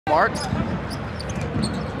Mark.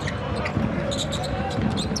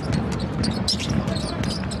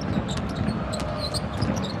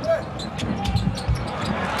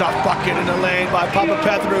 Tough bucket in the lane by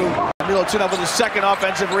Papapetrou. Milutinov with a second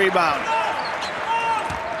offensive rebound.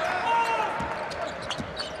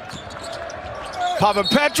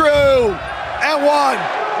 Papapetrou and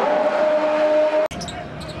one.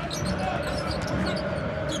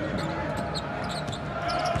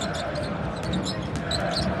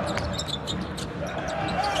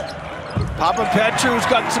 Papapetrou's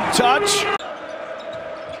got some touch.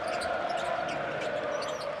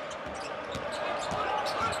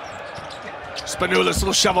 Spanulis,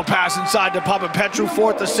 little shovel pass inside to Papapetrou,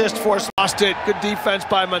 fourth assist for us. Lost it. Good defense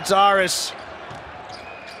by Manzares.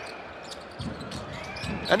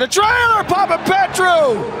 And the trailer,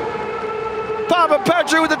 Papapetrou!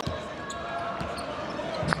 Papapetrou with the...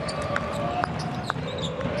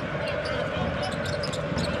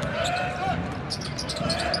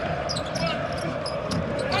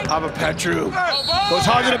 Papapetrou goes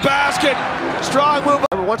hard to the basket. Strong move.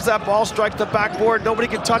 Once that ball strikes the backboard, nobody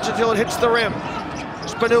can touch it until it hits the rim.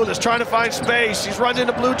 Spanulis trying to find space. He's running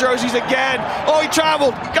into blue jerseys again. Oh, he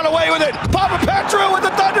traveled. Got away with it. Papapetrou with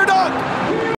the thunder dunk.